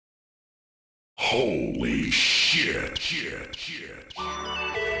Holy shit.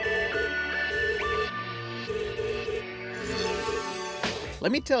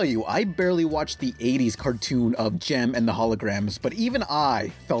 Let me tell you, I barely watched the 80s cartoon of JEM and the Holograms, but even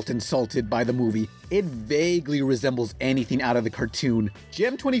I felt insulted by the movie. It vaguely resembles anything out of the cartoon.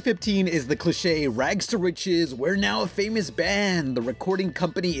 JEM 2015 is the cliche, rags to riches, we're now a famous band, the recording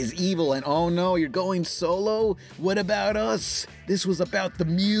company is evil, and oh no, you're going solo? What about us? This was about the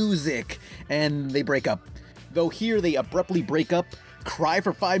music. And they break up. Though here they abruptly break up, cry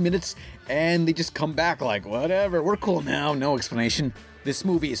for 5 minutes, and they just come back like, whatever, we're cool now, no explanation. This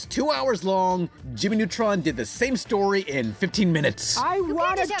movie is 2 hours long. Jimmy Neutron did the same story in 15 minutes. I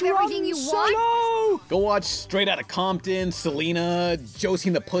want to have everything you want. Go watch Straight Outta Compton, Selena, Josie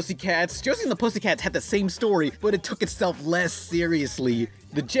and the Pussycats. Josie and the Pussycats had the same story, but it took itself less seriously.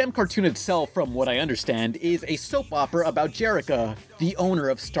 The JEM cartoon itself, from what I understand, is a soap opera about Jerrica, the owner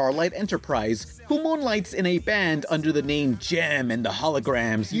of Starlight Enterprise, who moonlights in a band under the name JEM and the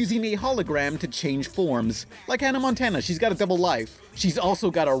Holograms, using a hologram to change forms. Like Hannah Montana, she's got a double life. She's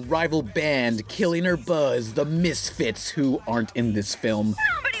also got a rival band killing her buzz, the Misfits, who aren't in this film.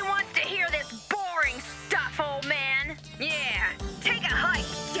 Nobody wants to hear this boring stuff, old man. Yeah, take a hike,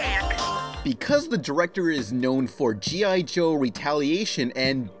 Jack. Because the director is known for G.I. Joe Retaliation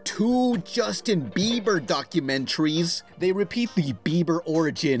and 2 Justin Bieber documentaries, they repeat the Bieber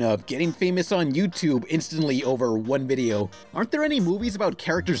origin of getting famous on YouTube instantly over one video. Aren't there any movies about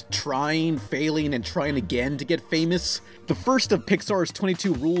characters trying, failing, and trying again to get famous? The first of Pixar's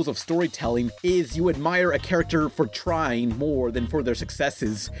 22 rules of storytelling is you admire a character for trying more than for their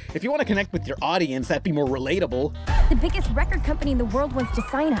successes. If you want to connect with your audience, that'd be more relatable. The biggest record company in the world wants to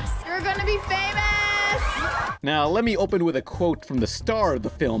sign us. You're gonna be famous! Now, let me open with a quote from the star of the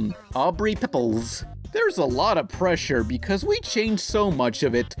film, Aubrey Pepples. There's a lot of pressure because we changed so much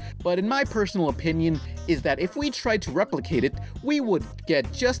of it, but in my personal opinion is that if we tried to replicate it, we would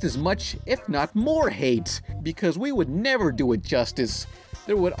get just as much, if not more hate, because we would never do it justice.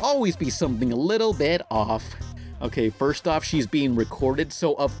 There would always be something a little bit off. Okay, first off, she's being recorded,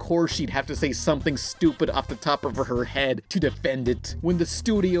 so of course she'd have to say something stupid off the top of her head to defend it when the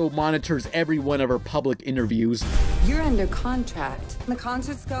studio monitors every one of her public interviews. You're under contract. The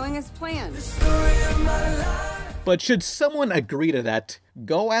concert's going as planned. But should someone agree to that,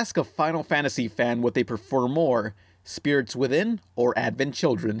 go ask a Final Fantasy fan what they prefer more, Spirits Within or Advent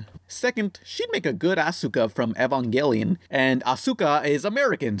Children. Second, she'd make a good Asuka from Evangelion, and Asuka is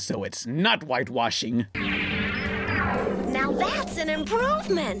American, so it's not whitewashing. Now that's an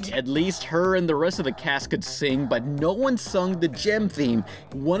improvement! At least her and the rest of the cast could sing, but no one sung the JEM theme.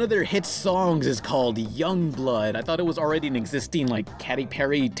 One of their hit songs is called Youngblood. I thought it was already an existing, like, Katy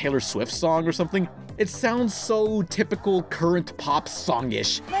Perry, Taylor Swift song or something. It sounds so typical current pop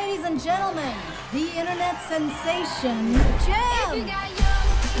songish. Ladies and gentlemen, the internet sensation, JEM!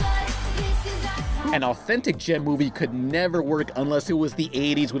 An authentic JEM movie could never work unless it was the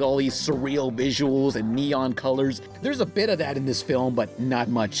 80s with all these surreal visuals and neon colors. There's a bit of that in this film, but not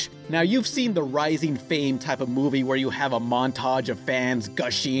much. Now, you've seen the rising fame type of movie where you have a montage of fans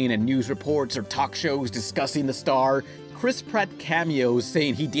gushing and news reports or talk shows discussing the star. Chris Pratt cameos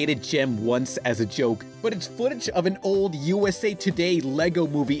saying he dated JEM once as a joke, but it's footage of an old USA Today Lego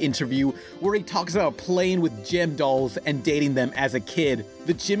movie interview where he talks about playing with JEM dolls and dating them as a kid.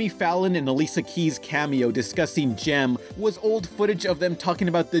 The Jimmy Fallon and Alicia Keys cameo discussing JEM was old footage of them talking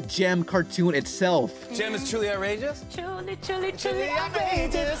about the JEM cartoon itself. JEM is truly outrageous? Truly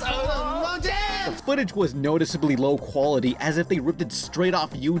outrageous. Oh, JEM! The footage was noticeably low quality, as if they ripped it straight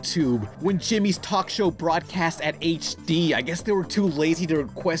off YouTube. When Jimmy's talk show broadcast at HD, I guess they were too lazy to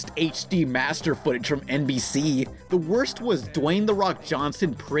request HD master footage from NBC. The worst was Dwayne "The Rock"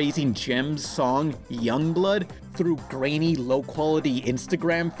 Johnson praising JEM's song Youngblood through grainy, low-quality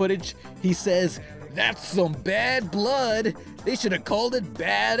Instagram footage. He says, "That's some bad blood. They should have called it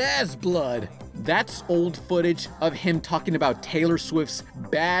badass blood." That's old footage of him talking about Taylor Swift's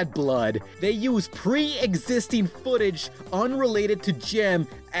Bad Blood. They use pre-existing footage unrelated to JEM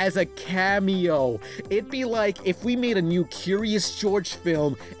as a cameo. It'd be like if we made a new Curious George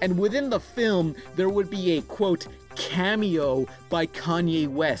film, and within the film, there would be a, quote, cameo by Kanye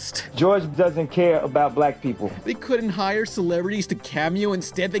West. George doesn't care about black people. They couldn't hire celebrities to cameo.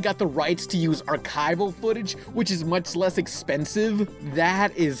 Instead, they got the rights to use archival footage, which is much less expensive.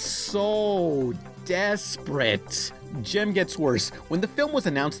 That is so desperate. JEM gets worse. When the film was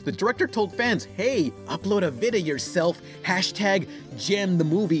announced, the director told fans, hey, upload a vid of yourself, hashtag JEM the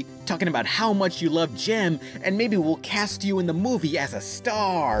movie, talking about how much you love JEM, and maybe we'll cast you in the movie as a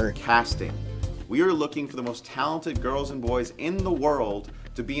star. Casting. We are looking for the most talented girls and boys in the world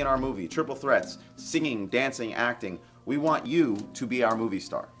to be in our movie. Triple threats, singing, dancing, acting. We want you to be our movie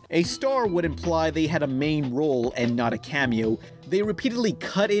star. A star would imply they had a main role and not a cameo. They repeatedly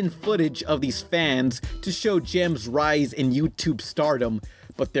cut in footage of these fans to show JEM's rise in YouTube stardom.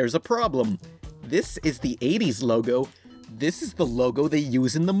 But there's a problem. This is the 80s logo. This is the logo they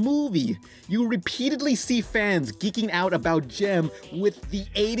use in the movie. You repeatedly see fans geeking out about JEM with the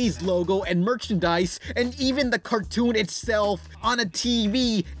 80s logo and merchandise, and even the cartoon itself on a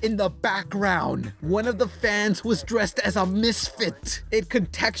TV in the background. One of the fans was dressed as a misfit. It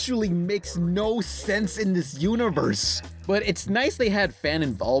contextually makes no sense in this universe. But it's nice they had fan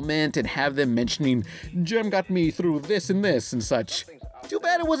involvement and have them mentioning, JEM got me through this and this and such. Too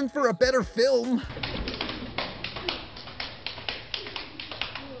bad it wasn't for a better film.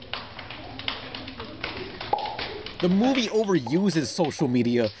 The movie overuses social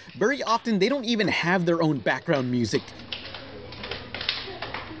media. Very often, they don't even have their own background music.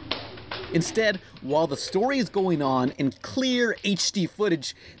 Instead, while the story is going on in clear HD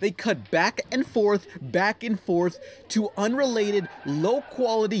footage, they cut back and forth to unrelated,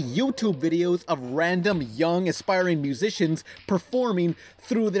 low-quality YouTube videos of random young aspiring musicians performing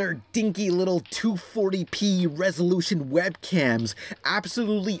through their dinky little 240p resolution webcams,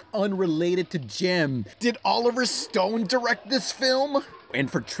 absolutely unrelated to JEM. Did Oliver Stone direct this film?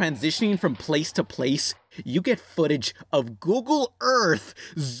 And for transitioning from place to place, you get footage of Google Earth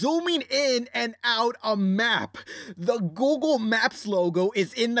zooming in and out a map. The Google Maps logo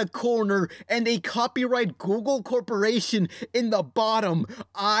is in the corner and a copyright Google Corporation in the bottom.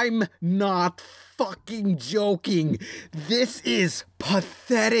 I'm not fucking joking. This is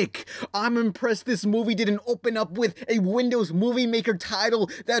pathetic. I'm impressed this movie didn't open up with a Windows Movie Maker title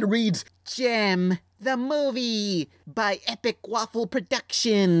that reads JEM The Movie by Epic Waffle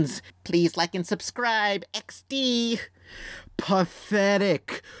Productions. Please like and subscribe, XD.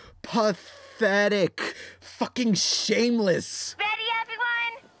 Pathetic. Pathetic. Fucking shameless. Ready,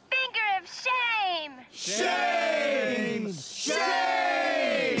 everyone? Finger of shame! Shame!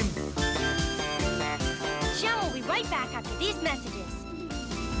 Shame! JEM will be right back after these messages.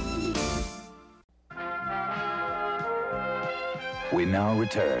 We now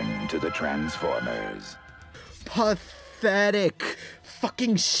return to the Transformers. Pathetic.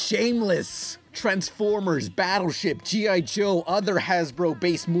 Fucking shameless. Transformers, Battleship, G.I. Joe, other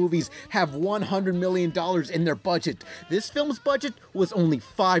Hasbro-based movies have $100 million in their budget. This film's budget was only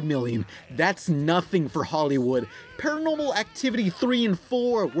 $5 million. That's nothing for Hollywood. Paranormal Activity 3 and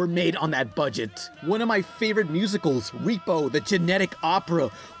 4 were made on that budget. One of my favorite musicals, Repo, the Genetic Opera,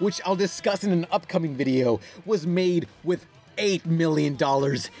 which I'll discuss in an upcoming video, was made with $8 million,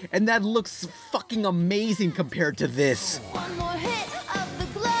 and that looks fucking amazing compared to this. One more hit of the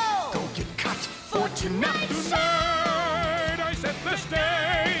glow. Don't get cut for tonight. Tonight I set the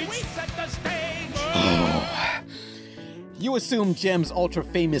stage. We set the stage. You assume JEM's ultra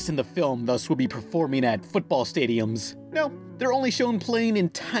famous in the film, thus will be performing at football stadiums. No, they're only shown playing in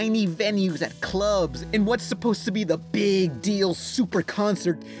tiny venues at clubs. In what's supposed to be the big deal super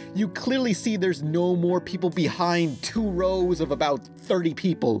concert, you clearly see there's no more people behind 2 rows of about 30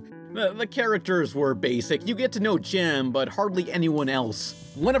 people. The characters were basic. You get to know JEM, but hardly anyone else.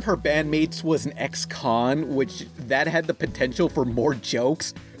 One of her bandmates was an ex-con, which that had the potential for more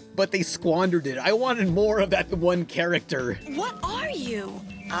jokes, but they squandered it. I wanted more of that one character. What are you?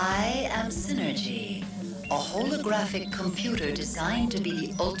 I am Synergy, a holographic computer designed to be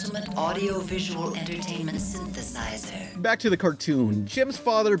the ultimate audio-visual entertainment synthesizer. Back to the cartoon. JEM's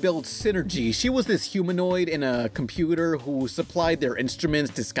father built Synergy. She was this humanoid in a computer who supplied their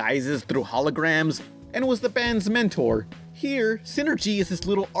instruments disguises through holograms and was the band's mentor. Here, Synergy is this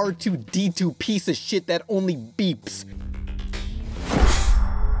little R2-D2 piece of shit that only beeps.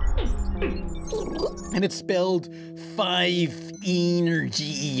 And it's spelled 5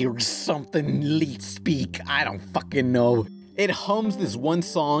 energy or something leet speak. I don't fucking know. It hums this one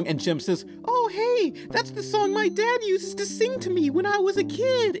song and JEM says, "Oh hey, that's the song my dad uses to sing to me when I was a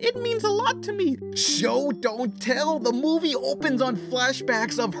kid. It means a lot to me." Show don't tell. The movie opens on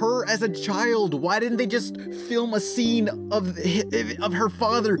flashbacks of her as a child. Why didn't they just film a scene of her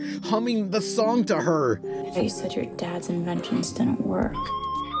father humming the song to her? They said your dad's inventions didn't work.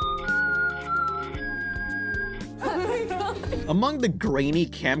 Among the grainy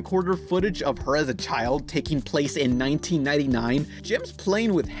camcorder footage of her as a child taking place in 1999, JEM's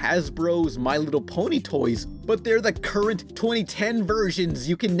playing with Hasbro's My Little Pony toys. but they're the current 2010 versions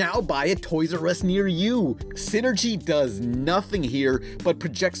you can now buy at Toys R Us near you. Synergy does nothing here but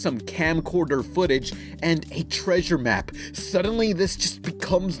project some camcorder footage and a treasure map. Suddenly this just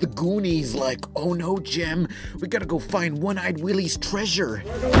becomes the Goonies, like, oh no, Jem, we gotta go find One-Eyed Willie's treasure.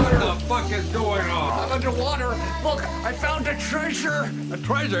 What the fuck is going on? I'm underwater. Look, I found a treasure. A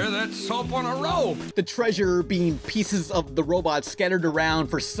treasure? That's soap on a rope. The treasure being pieces of the robot scattered around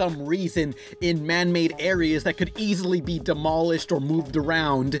for some reason in man-made areas that could easily be demolished or moved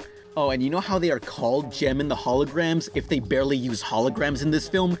around. Oh, and you know how they are called JEM the Holograms if they barely use holograms in this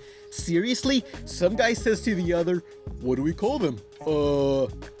film? Seriously? Some guy says to the other, what do we call them?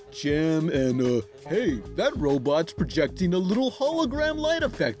 JEM and, hey, that robot's projecting a little hologram light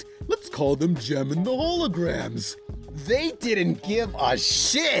effect. Let's call them JEM the Holograms. They didn't give a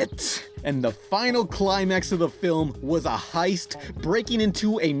shit! And the final climax of the film was a heist, breaking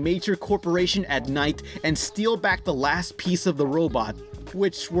into a major corporation at night and steal back the last piece of the robot,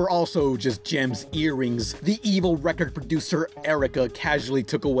 which were also just Jem's earrings the evil record producer Erica casually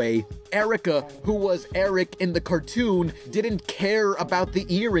took away. Erica, who was Eric in the cartoon, didn't care about the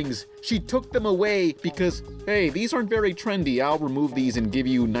earrings. She took them away because, hey, these aren't very trendy, I'll remove these and give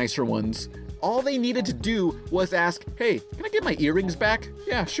you nicer ones. All they needed to do was ask, hey, can I get my earrings back?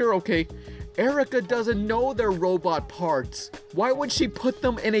 Yeah, sure, okay. Erica doesn't know their robot parts. Why would she put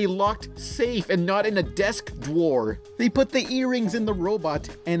them in a locked safe and not in a desk drawer? They put the earrings in the robot,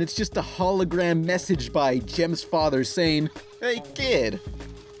 and it's just a hologram message by Jem's father saying, hey kid,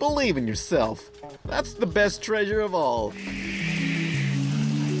 believe in yourself. That's the best treasure of all. Pretending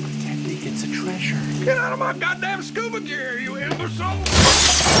it's a treasure. Get out of my goddamn scuba gear, you imbecile!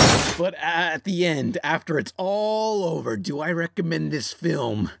 But at the end, after it's all over, do I recommend this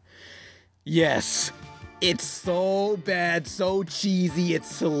film? Yes. It's so bad, so cheesy,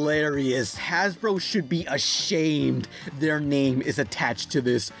 it's hilarious. Hasbro should be ashamed their name is attached to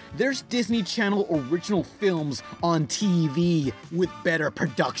this. There's Disney Channel original films on TV with better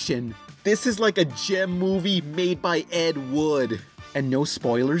production. This is like a JEM movie made by Ed Wood. And no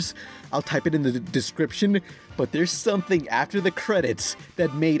spoilers, I'll type it in the description, but there's something after the credits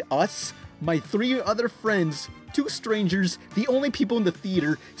that made us, my 3 other friends, 2 strangers, the only people in the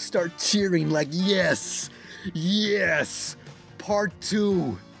theater, start cheering like, yes, yes, part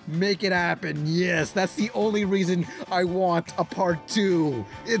 2, make it happen, yes, that's the only reason I want a part 2.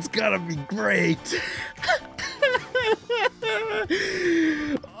 It's gonna be great.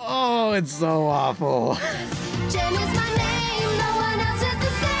 Oh, it's so awful. Jem is my name, no one else is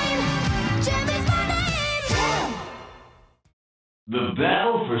the same. Jem is my name. Jem. The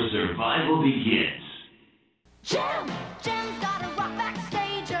battle for survival begins. Jem! Jem's got a rock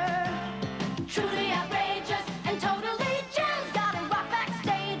backstager. Truly outrageous and totally Jem's got a rock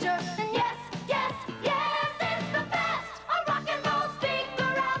backstager. And yes, yes, yes, it's the best. A rock and roll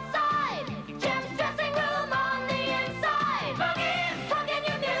speaker outside. Jem's dressing room on the inside. Plug in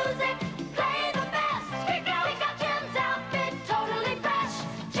your music, play the best. Pick out Jem's outfit, totally fresh.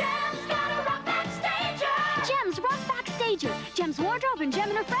 Jem's got a rock backstager. Jem's rock backstager. Jem's wardrobe and Jem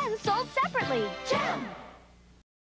and her friends sold separately. Jem!